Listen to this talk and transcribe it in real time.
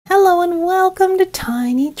Hello and welcome to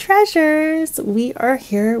Tiny Treasures. We are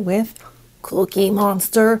here with Cookie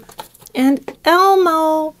Monster and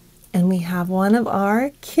Elmo. And we have one of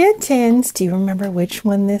our kittens. Do you remember which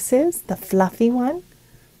one this is? The fluffy one?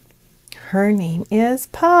 Her name is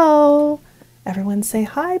Po. Everyone say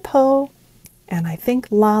hi, Po. And I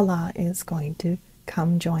think Lala is going to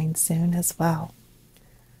come join soon as well.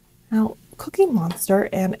 Now, Cookie Monster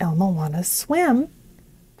and Elmo want to swim,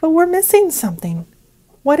 but we're missing something.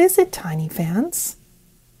 What is it, tiny fans?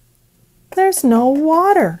 There's no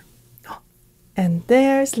water. And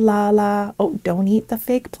there's Lala. Oh, don't eat the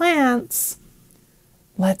fake plants.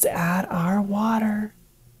 Let's add our water.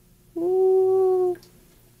 Ooh.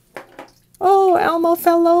 Oh, Elmo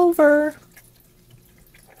fell over.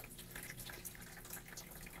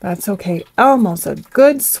 That's okay. Elmo's a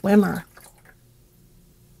good swimmer.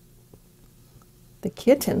 The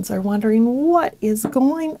kittens are wondering what is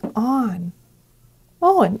going on.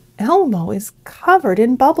 Oh, and Elmo is covered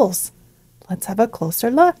in bubbles. Let's have a closer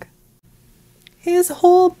look. His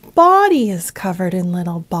whole body is covered in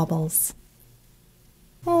little bubbles.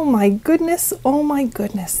 Oh my goodness, oh my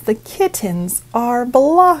goodness. The kittens are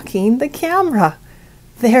blocking the camera.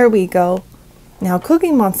 There we go. Now,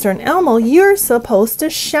 Cookie Monster and Elmo, you're supposed to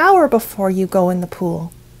shower before you go in the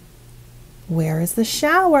pool. Where is the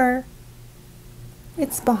shower?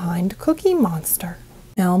 It's behind Cookie Monster.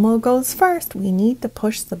 Elmo goes first. We need to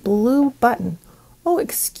push the blue button. Oh,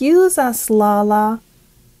 excuse us, Lala.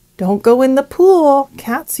 Don't go in the pool.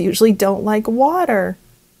 Cats usually don't like water.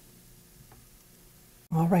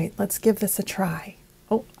 All right, let's give this a try.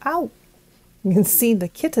 Oh, ow. You can see the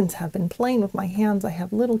kittens have been playing with my hands. I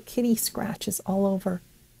have little kitty scratches all over.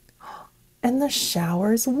 And the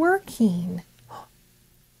shower's working.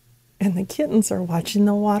 And the kittens are watching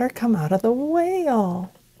the water come out of the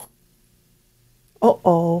whale.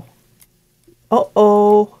 Uh-oh.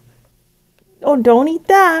 Uh-oh. Oh, don't eat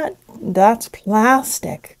that. That's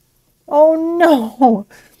plastic. Oh, no.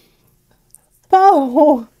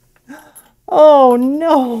 Oh. Oh,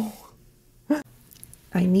 no.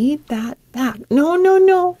 I need that back. No, no,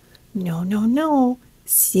 no. No, no, no.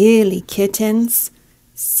 Silly kittens.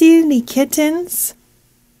 Silly kittens.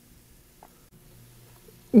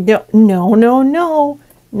 No, no, no, no.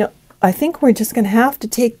 No. I think we're just going to have to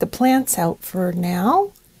take the plants out for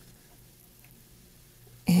now.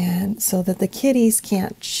 And so that the kitties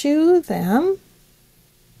can't chew them.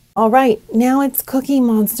 All right, now it's Cookie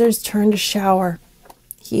Monster's turn to shower.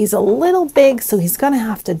 He's a little big, so he's going to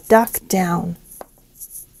have to duck down.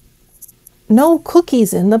 No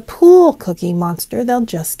cookies in the pool, Cookie Monster. They'll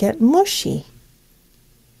just get mushy.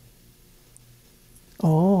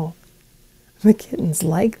 Oh, the kittens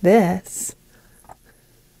like this.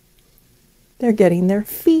 They're getting their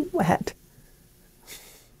feet wet.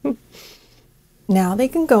 Now they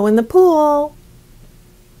can go in the pool.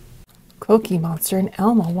 Cookie Monster and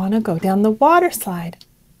Elmo want to go down the water slide.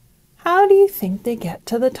 How do you think they get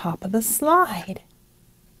to the top of the slide?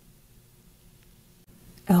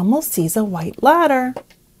 Elmo sees a white ladder.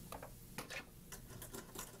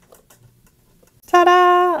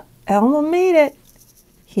 Ta-da! Elmo made it.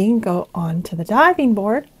 He can go onto the diving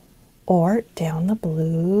board or down the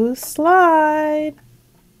blue slide.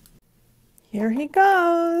 Here he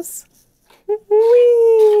goes.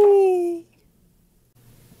 Whee!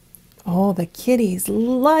 Oh, the kitties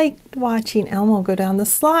liked watching Elmo go down the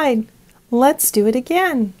slide. Let's do it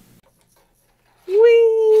again.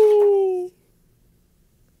 Whee!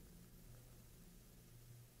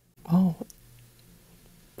 Oh,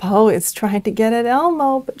 Po is trying to get at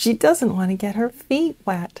Elmo, but she doesn't want to get her feet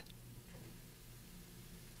wet.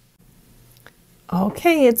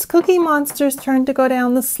 Okay, it's Cookie Monster's turn to go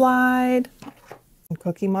down the slide. And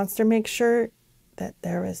Cookie Monster makes sure that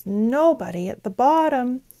there is nobody at the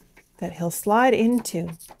bottom that he'll slide into.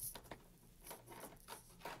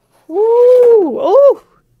 Woo! Oh!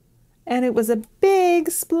 And it was a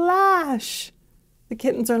big splash. The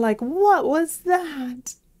kittens are like, what was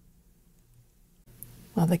that?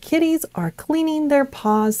 While the kitties are cleaning their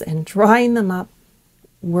paws and drying them up,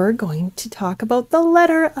 we're going to talk about the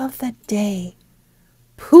letter of the day.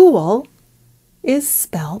 Pool is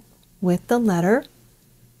spelled with the letter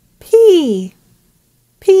P.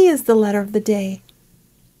 P is the letter of the day.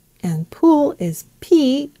 And pool is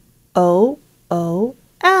P-O-O-L.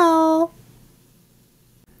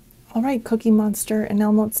 All right, Cookie Monster and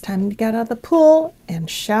Elmo, it's time to get out of the pool and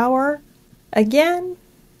shower again.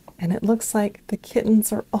 And it looks like the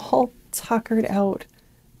kittens are all tuckered out.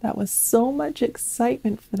 That was so much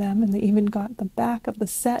excitement for them, and they even got the back of the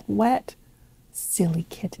set wet. Silly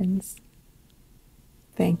kittens.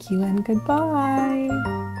 Thank you and goodbye.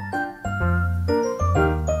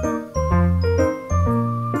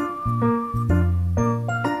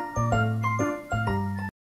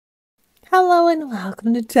 and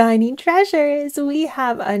welcome to Tiny Treasures. We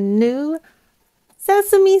have a new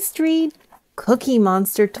Sesame Street Cookie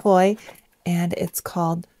Monster toy, and it's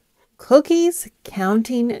called Cookies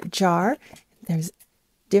Counting Jar. There's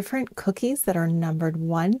different cookies that are numbered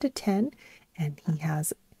 1 to 10, and he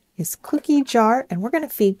has his cookie jar, and we're going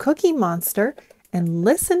to feed Cookie Monster and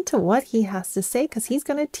listen to what he has to say because he's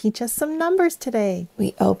going to teach us some numbers today.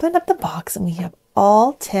 We open up the box and we have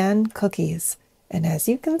all 10 cookies. And as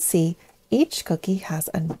you can see, each cookie has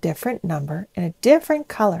a different number and a different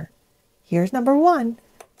color. Here's number 1.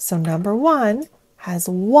 So number 1 has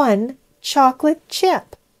 1 chocolate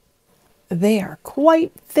chip. They are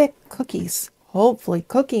quite thick cookies. Hopefully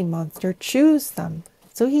Cookie Monster chews them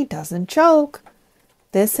so he doesn't choke.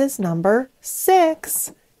 This is number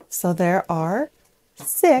 6. So there are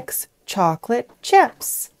 6 chocolate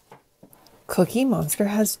chips. Cookie Monster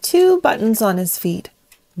has 2 buttons on his feet.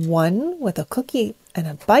 One with a cookie and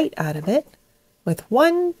a bite out of it, with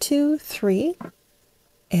 1, 2, 3,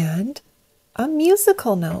 and a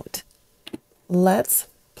musical note. Let's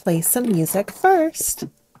play some music first.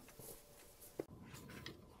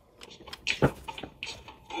 Who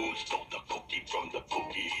stole the cookie from the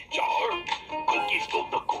cookie jar? Cookie stole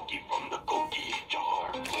the cookie from the cookie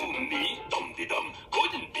jar. Who, me? Dum-de-dum,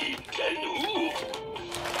 couldn't be then who?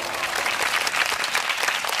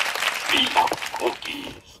 We love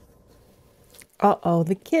cookies. Uh-oh,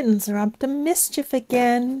 the kittens are up to mischief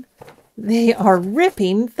again. They are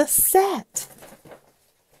ripping the set.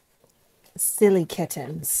 Silly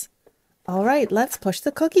kittens. All right, let's push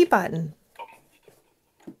the cookie button.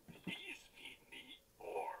 Please feed me 4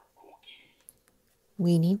 cookies.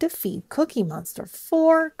 We need to feed Cookie Monster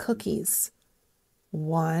 4 cookies.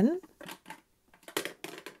 1,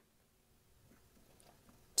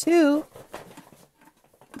 2,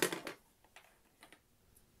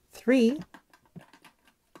 3,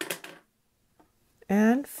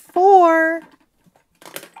 and 4.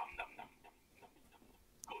 Good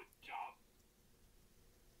job.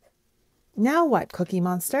 Now what, Cookie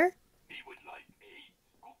Monster? We would like 8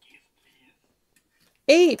 cookies,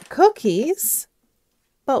 please. 8 cookies?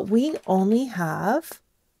 But we only have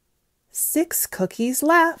 6 cookies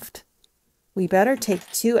left. We better take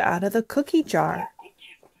 2 out of the cookie jar.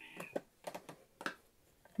 Cookies, please.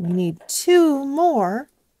 We need 2 more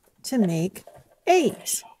to make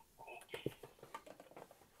 8.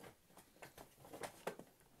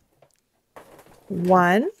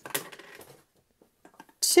 One,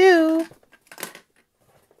 2,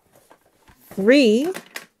 3,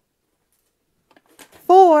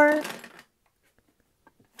 4,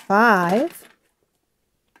 5,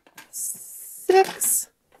 6,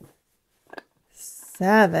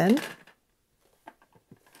 7,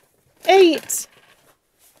 8.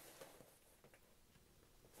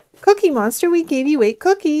 Cookie Monster, we gave you 8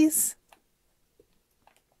 cookies.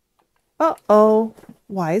 Uh-oh.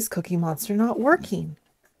 Why is Cookie Monster not working?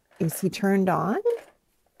 Is he turned on?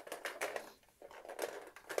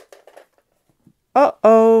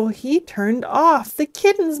 Uh-oh, he turned off. The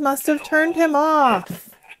kittens must have turned him off.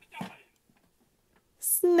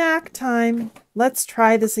 Snack time. Let's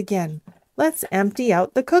try this again. Let's empty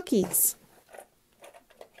out the cookies.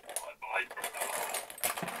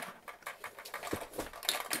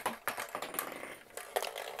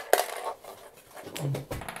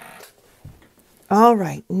 All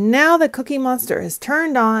right, now the Cookie Monster is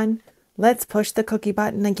turned on. Let's push the cookie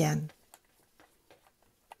button again.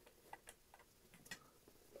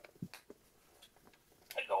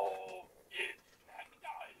 Hello, it's snack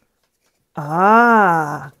time.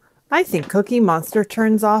 Ah, I think Cookie Monster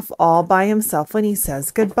turns off all by himself when he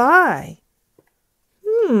says goodbye.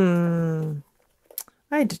 I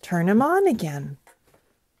had to turn him on again.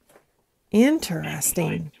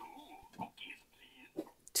 Interesting. 2 cookies, please.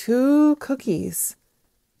 2 cookies.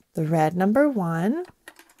 The red number 1.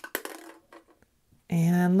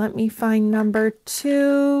 And let me find number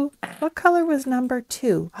 2. What color was number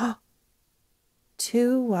 2?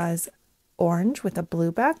 2 was orange with a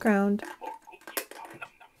blue background. 4 cookies. Nom,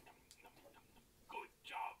 nom, nom, nom, nom, nom, nom. Good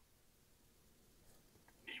job.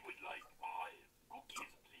 We would like 5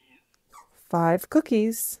 cookies, please. 5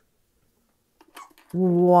 cookies.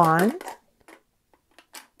 1,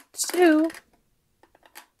 2,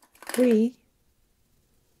 3,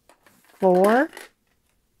 4,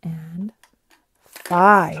 and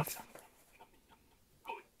 5.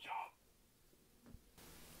 Good job.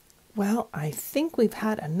 Well, I think we've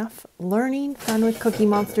had enough learning fun with Cookie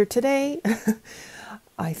Monster today.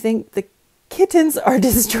 I think the kittens are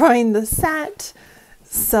destroying the set.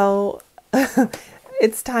 So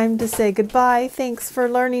it's time to say goodbye. Thanks for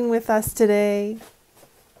learning with us today.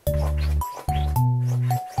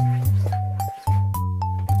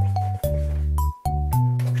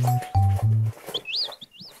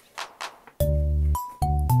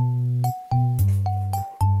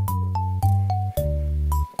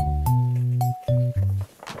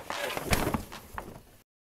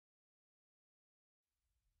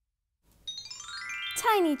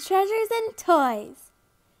 Tiny treasures and toys.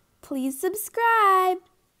 Please subscribe.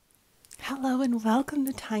 Hello and welcome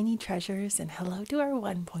to Tiny Treasures, and hello to our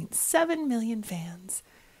 1.7 million fans.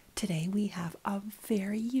 Today we have a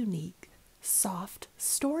very unique, soft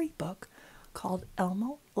storybook called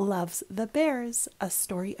Elmo Loves the Bears, a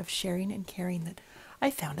story of sharing and caring that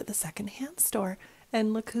I found at the secondhand store.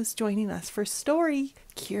 And look who's joining us for story,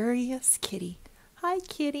 Curious Kitty. Hi,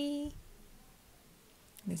 Kitty.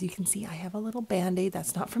 As you can see, I have a little band-aid.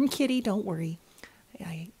 That's not from Kitty, don't worry.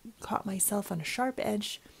 I caught myself on a sharp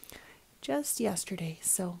edge just yesterday,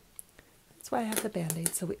 so that's why I have the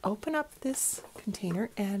band-aid. So we open up this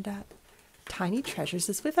container, and Tiny Treasures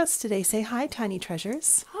is with us today. Say hi, Tiny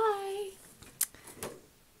Treasures. Hi.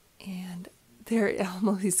 And there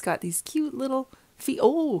Elmo, he's got these cute little feet.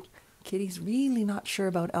 Oh, Kitty's really not sure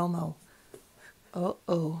about Elmo.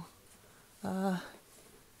 Uh-oh.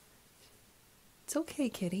 It's okay,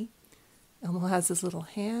 Kitty. Elmo has his little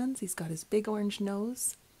hands. He's got his big orange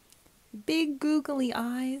nose, big googly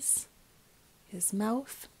eyes, his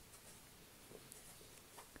mouth,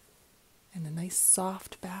 and a nice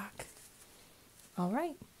soft back. All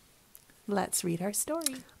right, let's read our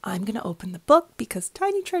story. I'm going to open the book because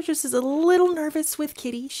Tiny Treasures is a little nervous with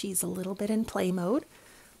Kitty. She's a little bit in play mode,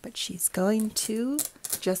 but she's going to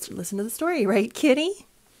just listen to the story, right, Kitty?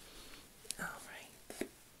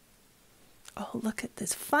 Oh, look at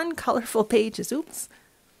this fun, colorful pages. Oops.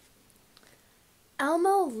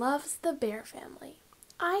 Elmo loves the bear family.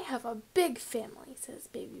 I have a big family, says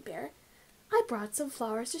Baby Bear. I brought some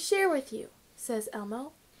flowers to share with you, says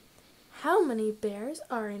Elmo. How many bears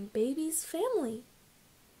are in Baby's family?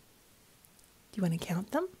 Do you want to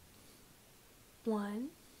count them? 1,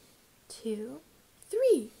 2,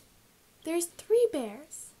 3. There's 3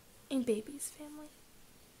 bears in Baby's family.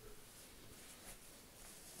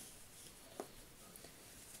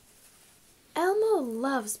 Elmo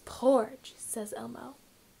loves porridge, says Elmo.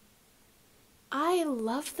 I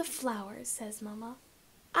love the flowers, says Mama.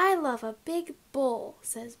 I love a big bowl,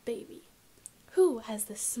 says Baby. Who has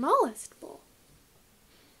the smallest bowl?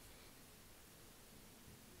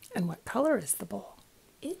 And what color is the bowl?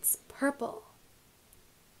 It's purple.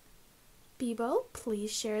 Bebo,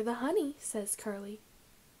 please share the honey, says Curly.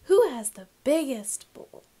 Who has the biggest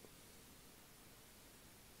bowl?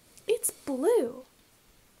 It's blue.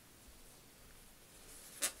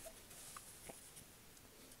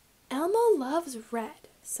 Elmo loves red,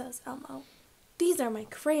 says Elmo. These are my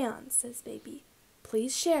crayons, says Baby.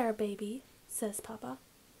 Please share, Baby, says Papa.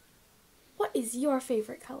 What is your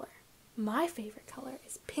favorite color? My favorite color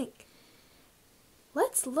is pink.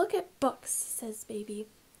 Let's look at books, says Baby.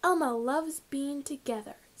 Elmo loves being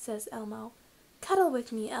together, says Elmo. Cuddle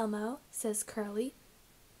with me, Elmo, says Curly.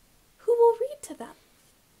 Who will read to them?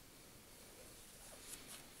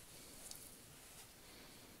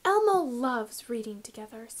 Elmo loves reading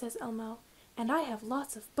together, says Elmo. And I have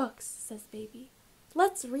lots of books, says Baby.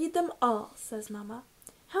 Let's read them all, says Mama.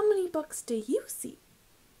 How many books do you see?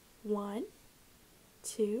 1,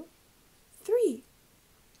 2, 3.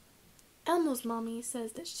 Elmo's mommy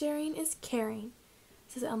says that sharing is caring,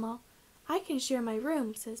 says Elmo. I can share my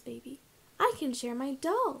room, says Baby. I can share my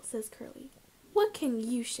doll, says Curly. What can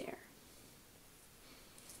you share?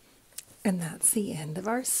 And that's the end of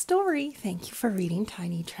our story. Thank you for reading,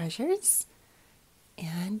 Tiny Treasures.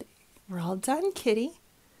 And we're all done, Kitty.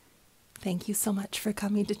 Thank you so much for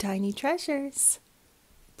coming to Tiny Treasures.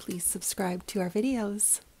 Please subscribe to our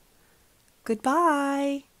videos.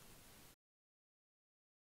 Goodbye.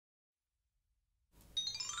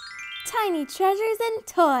 Tiny treasures and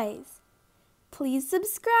toys. Please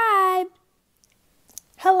subscribe.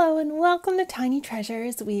 Hello and welcome to Tiny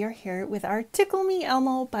Treasures. We are here with our Tickle Me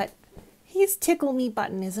Elmo, but his Tickle Me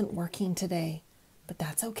button isn't working today. But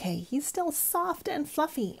that's okay. He's still soft and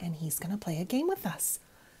fluffy, and he's going to play a game with us.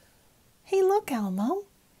 Hey, look, Elmo.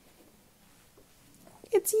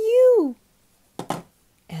 It's you.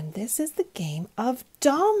 And this is the game of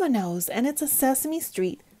dominoes, and it's a Sesame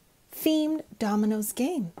Street themed dominoes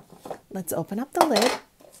game. Let's open up the lid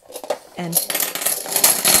and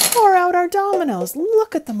pour out our dominoes.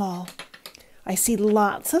 Look at them all. I see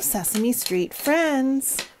lots of Sesame Street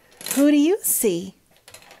friends. Who do you see?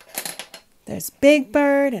 There's Big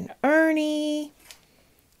Bird and Ernie,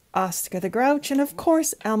 Oscar the Grouch, and of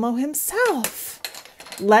course Elmo himself.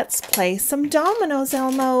 Let's play some dominoes,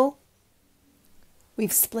 Elmo.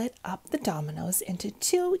 We've split up the dominoes into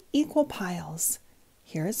 2 equal piles.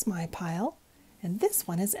 Here is my pile, and this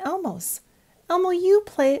one is Elmo's. Elmo, you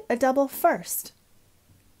play a double first.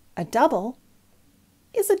 A double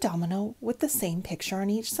is a domino with the same picture on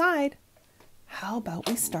each side. How about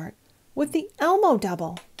we start with the Elmo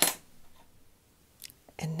double?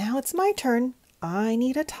 And now it's my turn. I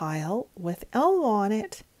need a tile with Elmo on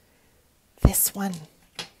it. This one.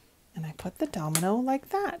 And I put the domino like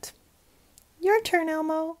that. Your turn,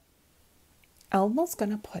 Elmo. Elmo's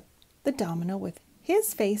going to put the domino with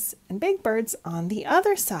his face and Big Bird's on the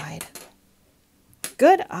other side.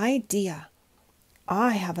 Good idea.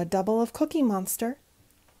 I have a double of Cookie Monster.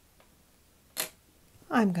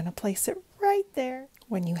 I'm going to place it right there.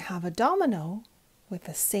 When you have a domino with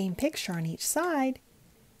the same picture on each side,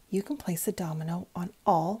 you can place a domino on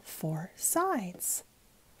all 4 sides.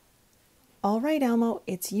 All right, Elmo,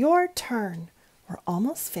 it's your turn. We're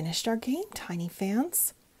almost finished our game, tiny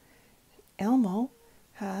fans. Elmo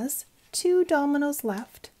has 2 dominoes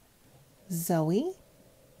left. Zoe,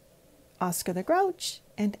 Oscar the Grouch,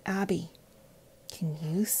 and Abby. Can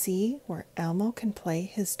you see where Elmo can play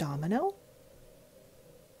his domino?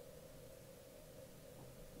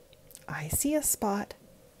 I see a spot.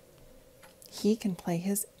 He can play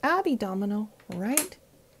his Abby domino right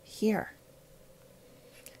here.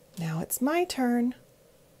 Now it's my turn.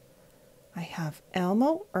 I have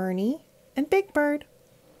Elmo, Ernie, and Big Bird.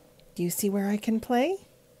 Do you see where I can play?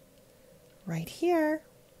 Right here,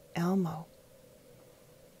 Elmo.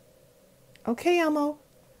 Okay, Elmo,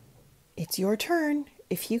 it's your turn.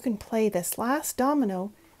 If you can play this last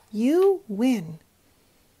domino, you win.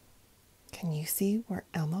 Can you see where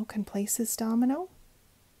Elmo can place his domino?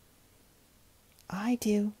 I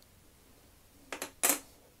do.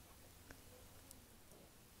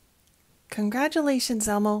 Congratulations,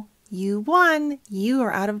 Elmo. You won. You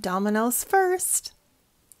are out of dominoes first.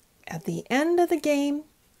 At the end of the game,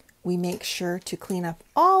 we make sure to clean up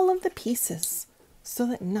all of the pieces so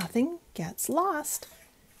that nothing gets lost.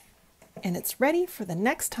 And it's ready for the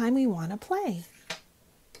next time we want to play.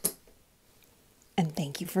 And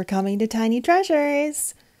thank you for coming to Tiny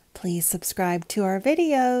Treasures. Please subscribe to our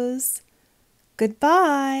videos.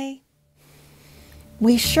 Goodbye.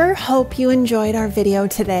 We sure hope you enjoyed our video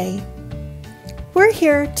today. We're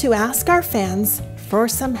here to ask our fans for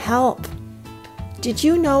some help. Did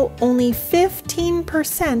you know only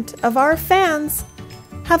 15% of our fans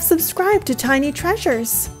have subscribed to Tiny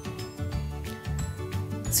Treasures?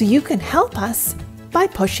 So you can help us by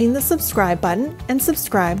pushing the subscribe button and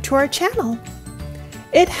subscribe to our channel.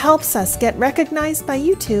 It helps us get recognized by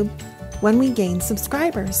YouTube when we gain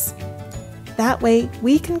subscribers. That way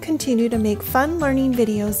we can continue to make fun learning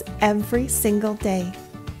videos every single day.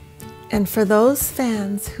 And for those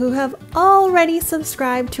fans who have already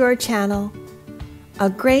subscribed to our channel, a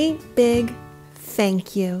great big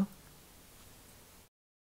thank you.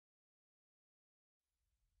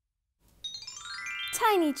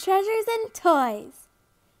 Tiny Treasures and Toys.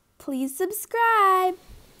 Please subscribe.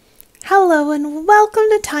 Hello and welcome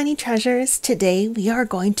to Tiny Treasures. Today we are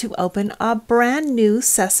going to open a brand new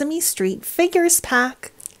Sesame Street figures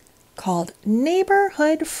pack called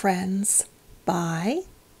Neighborhood Friends by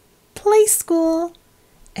Play School.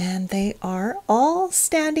 And they are all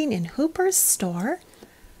standing in Hooper's store.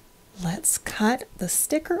 Let's cut the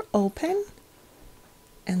sticker open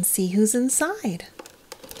and see who's inside.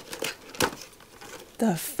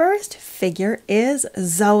 The first figure is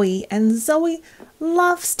Zoe, and Zoe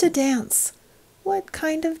loves to dance. What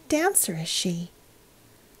kind of dancer is she?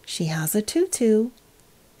 She has a tutu,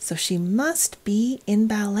 so she must be in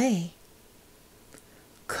ballet.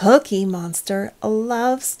 Cookie Monster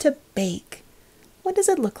loves to bake. What does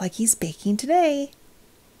it look like he's baking today?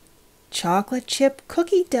 Chocolate chip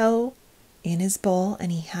cookie dough in his bowl,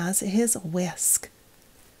 and he has his whisk.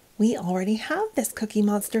 We already have this Cookie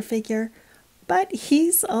Monster figure, but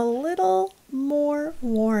he's a little more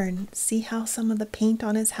worn. See how some of the paint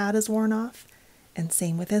on his hat is worn off? And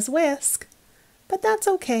same with his whisk. But that's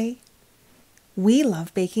okay. We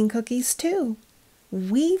love baking cookies too.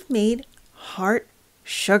 We've made heart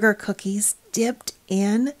sugar cookies dipped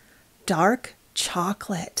in dark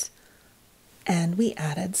chocolate. And we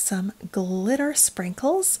added some glitter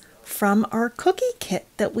sprinkles from our cookie kit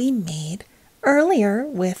that we made earlier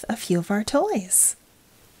with a few of our toys.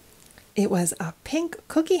 It was a pink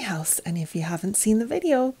cookie house, and if you haven't seen the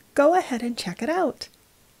video, go ahead and check it out.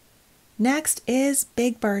 Next is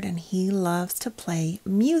Big Bird, and he loves to play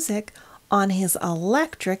music on his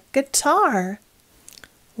electric guitar.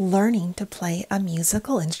 Learning to play a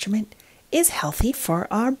musical instrument is healthy for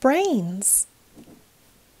our brains.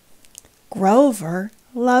 Grover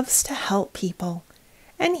loves to help people,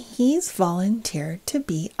 and he's volunteered to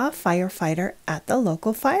be a firefighter at the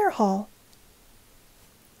local fire hall.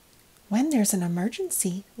 When there's an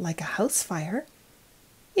emergency, like a house fire,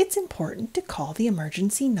 it's important to call the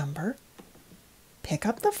emergency number, pick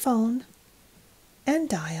up the phone, and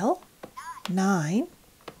dial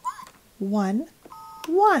 911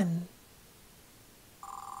 1.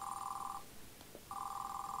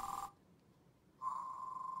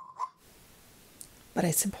 But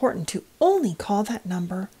it's important to only call that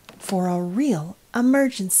number for a real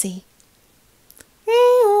emergency.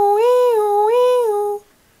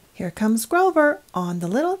 Here comes Grover on the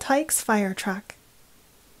little Tyke's fire truck.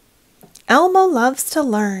 Elmo loves to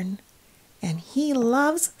learn, and he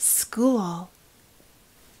loves school.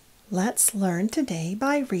 Let's learn today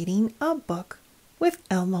by reading a book with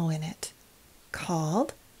Elmo in it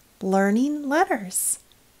called Learning Letters.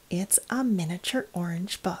 It's a miniature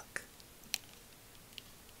orange book.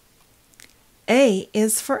 A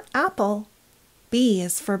is for apple, B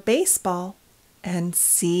is for baseball, and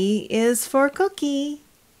C is for cookie.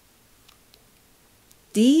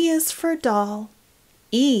 D is for doll,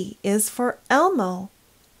 E is for Elmo,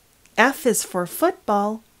 F is for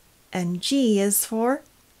football, and G is for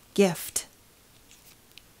gift.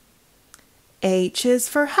 H is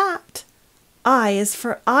for hat, I is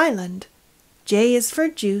for island, J is for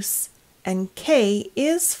juice, and K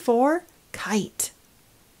is for kite.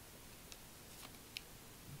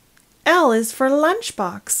 L is for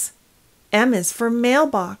lunchbox, M is for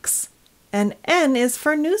mailbox, and N is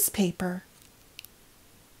for newspaper.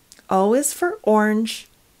 O is for orange,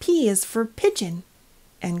 P is for pigeon,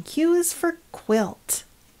 and Q is for quilt.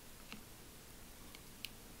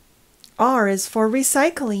 R is for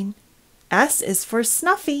recycling, S is for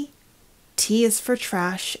snuffy, T is for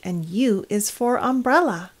trash, and U is for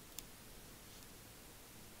umbrella.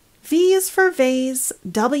 V is for vase,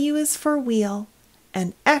 W is for wheel,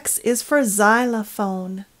 and X is for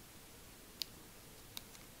xylophone.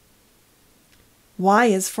 Y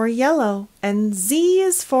is for yellow, and Z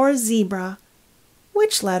is for zebra.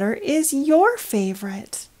 Which letter is your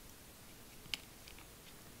favorite?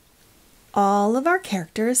 All of our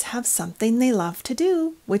characters have something they love to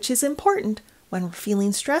do, which is important when we're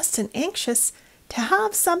feeling stressed and anxious to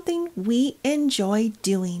have something we enjoy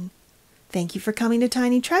doing. Thank you for coming to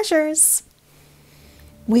Tiny Treasures.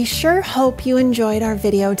 We sure hope you enjoyed our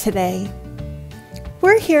video today.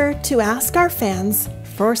 We're here to ask our fans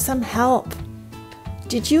for some help.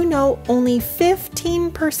 Did you know only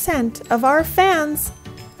 15% of our fans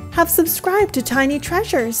have subscribed to Tiny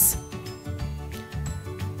Treasures?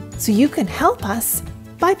 So you can help us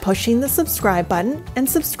by pushing the subscribe button and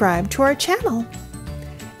subscribe to our channel.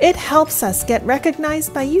 It helps us get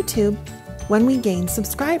recognized by YouTube when we gain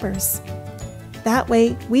subscribers. That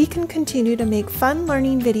way we can continue to make fun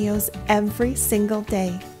learning videos every single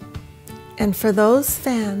day. And for those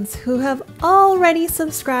fans who have already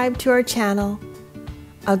subscribed to our channel,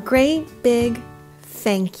 a great big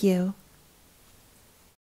thank you.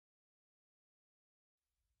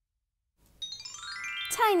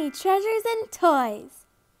 Tiny treasures and toys.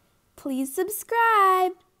 Please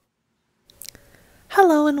subscribe.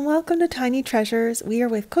 Hello and welcome to Tiny Treasures. We are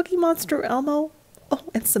with Cookie Monster Elmo. Oh,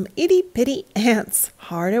 and some itty bitty ants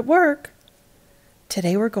hard at work.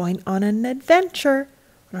 Today we're going on an adventure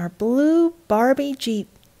on our blue Barbie Jeep.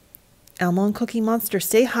 Elmo and Cookie Monster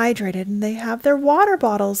stay hydrated and they have their water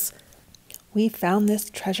bottles. We found this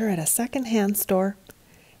treasure at a secondhand store.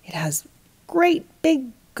 It has great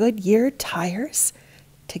big Goodyear tires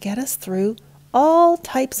to get us through all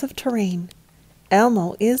types of terrain.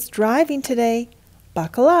 Elmo is driving today.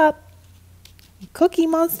 Buckle up. Cookie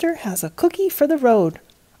Monster has a cookie for the road.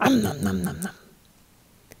 Nom nom nom nom.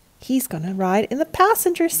 He's going to ride in the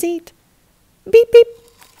passenger seat. Beep beep.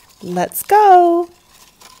 Let's go.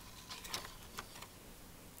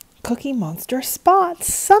 Cookie Monster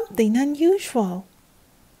spots something unusual.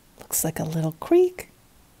 Looks like a little creek.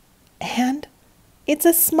 And it's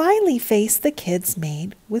a smiley face the kids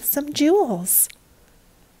made with some jewels.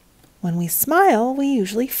 When we smile, we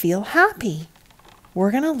usually feel happy.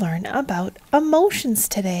 We're going to learn about emotions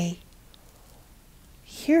today.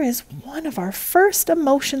 Here is one of our first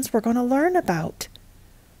emotions we're going to learn about.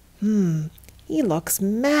 He looks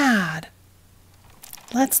mad.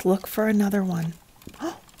 Let's look for another one.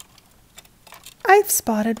 Oh, I've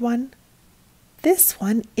spotted one. This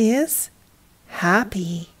one is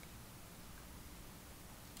happy.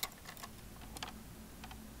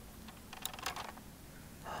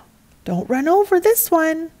 Don't run over this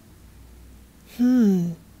one.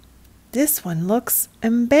 This one looks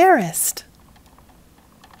embarrassed.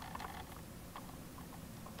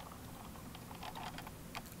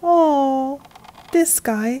 Oh, this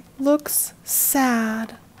guy looks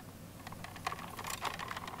sad.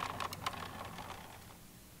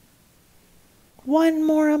 One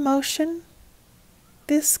more emotion.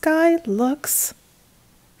 This guy looks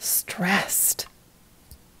stressed.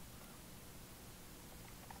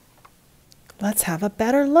 Let's have a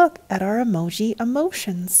better look at our emoji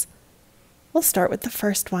emotions. We'll start with the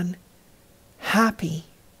first one. Happy,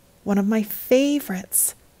 one of my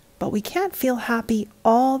favorites, but we can't feel happy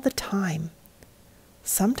all the time.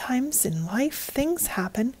 Sometimes in life things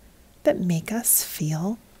happen that make us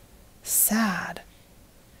feel sad.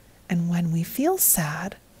 And when we feel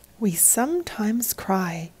sad, we sometimes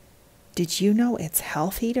cry. Did you know it's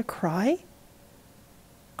healthy to cry?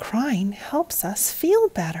 Crying helps us feel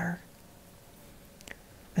better.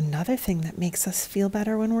 Another thing that makes us feel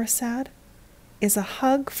better when we're sad is a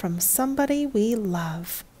hug from somebody we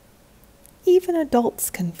love. Even adults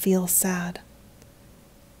can feel sad.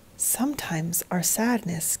 Sometimes our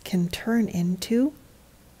sadness can turn into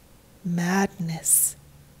madness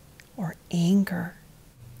or anger.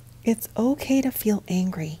 It's okay to feel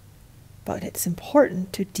angry, but it's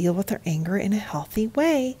important to deal with our anger in a healthy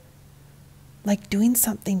way, like doing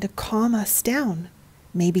something to calm us down,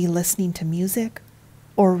 maybe listening to music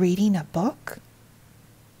or reading a book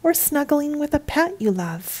or snuggling with a pet you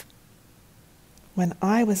love. When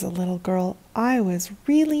I was a little girl, I was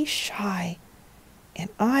really shy and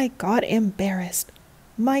I got embarrassed.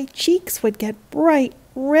 My cheeks would get bright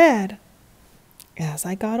red. As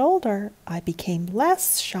I got older, I became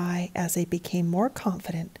less shy as I became more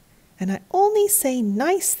confident, and I only say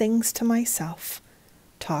nice things to myself.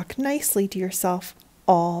 Talk nicely to yourself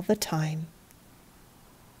all the time.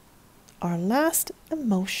 Our last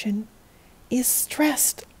emotion is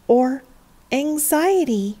stressed or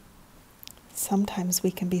anxiety. Sometimes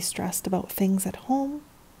we can be stressed about things at home,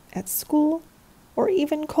 at school, or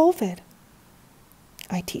even COVID.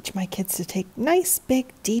 I teach my kids to take nice,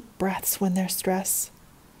 big, deep breaths when they're stressed.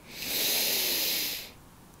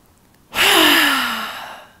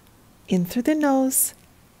 In through the nose,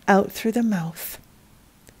 out through the mouth.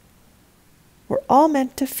 We're all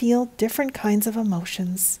meant to feel different kinds of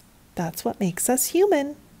emotions. That's what makes us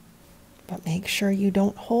human. But make sure you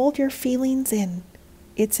don't hold your feelings in.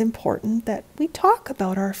 It's important that we talk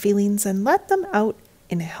about our feelings and let them out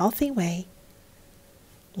in a healthy way.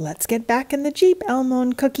 Let's get back in the Jeep, Elmo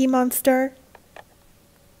and Cookie Monster.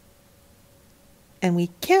 And we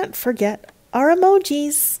can't forget our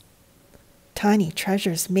emojis. Tiny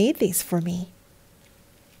Treasures made these for me.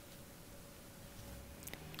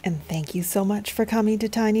 And thank you so much for coming to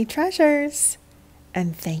Tiny Treasures.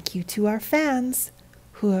 And thank you to our fans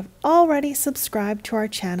who have already subscribed to our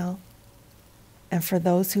channel. And for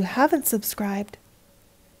those who haven't subscribed,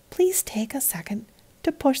 please take a second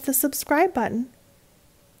to push the subscribe button.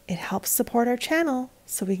 It helps support our channel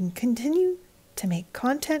so we can continue to make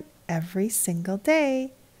content every single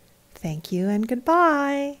day. Thank you and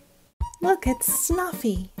goodbye. Look, it's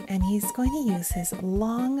Snuffy, and he's going to use his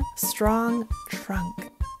long, strong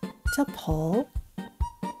trunk to pull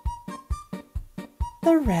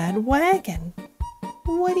the red wagon.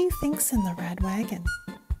 What do you think's in the red wagon?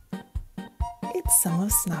 It's some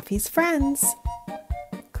of Snuffy's friends,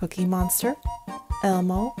 Cookie Monster,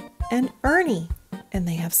 Elmo, and Ernie. And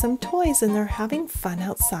they have some toys and they're having fun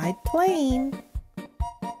outside playing.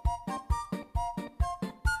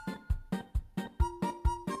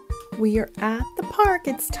 We are at the park.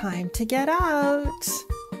 It's time to get out.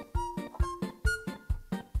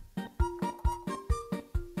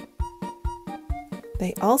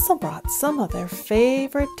 They also brought some of their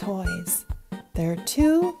favorite toys. They're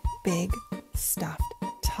two big stuffed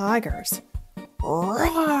tigers.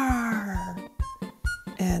 Roar!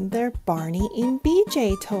 And they're Barney and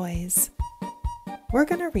BJ toys. We're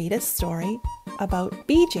going to read a story about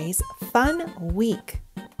BJ's Fun Week.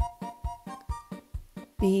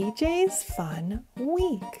 BJ's Fun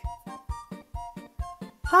Week.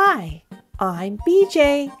 Hi, I'm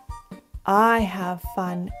BJ. I have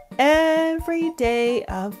fun every day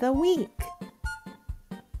of the week.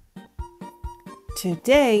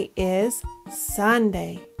 Today is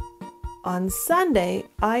Sunday. On Sunday,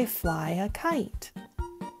 I fly a kite.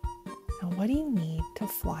 Now, what do you need to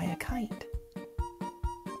fly a kite?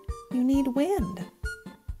 You need wind.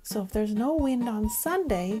 So if there's no wind on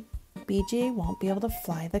Sunday, BJ won't be able to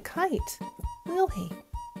fly the kite, will he?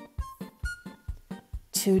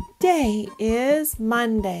 Today is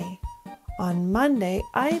Monday. On Monday,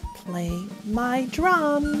 I play my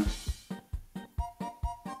drum.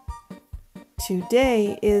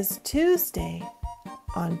 Today is Tuesday.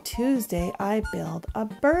 On Tuesday, I build a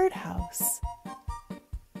birdhouse.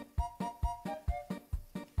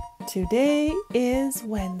 Today is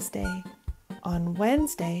Wednesday. On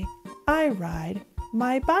Wednesday, I ride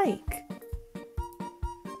my bike.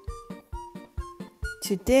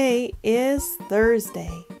 Today is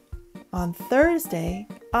Thursday. On Thursday,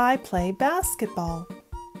 I play basketball.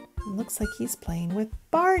 It looks like he's playing with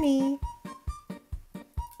Barney.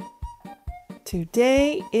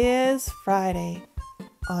 Today is Friday.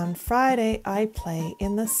 On Friday, I play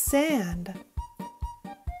in the sand.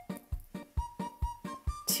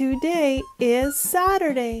 Today is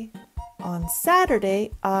Saturday. On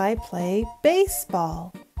Saturday, I play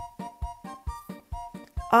baseball.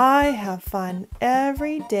 I have fun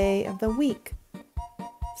every day of the week.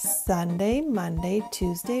 Sunday, Monday,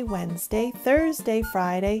 Tuesday, Wednesday, Thursday,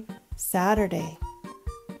 Friday, Saturday.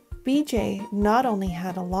 BJ not only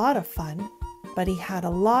had a lot of fun, but he had a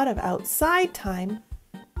lot of outside time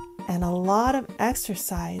and a lot of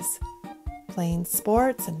exercise, playing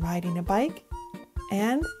sports and riding a bike,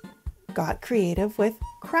 and got creative with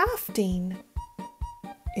crafting.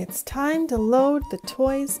 It's time to load the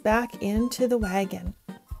toys back into the wagon.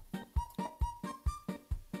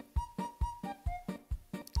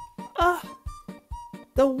 Oh,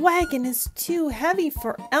 the wagon is too heavy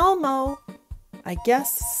for Elmo. I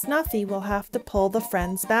guess Snuffy will have to pull the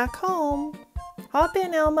friends back home. Hop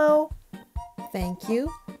in, Elmo. Thank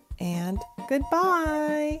you and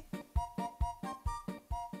goodbye.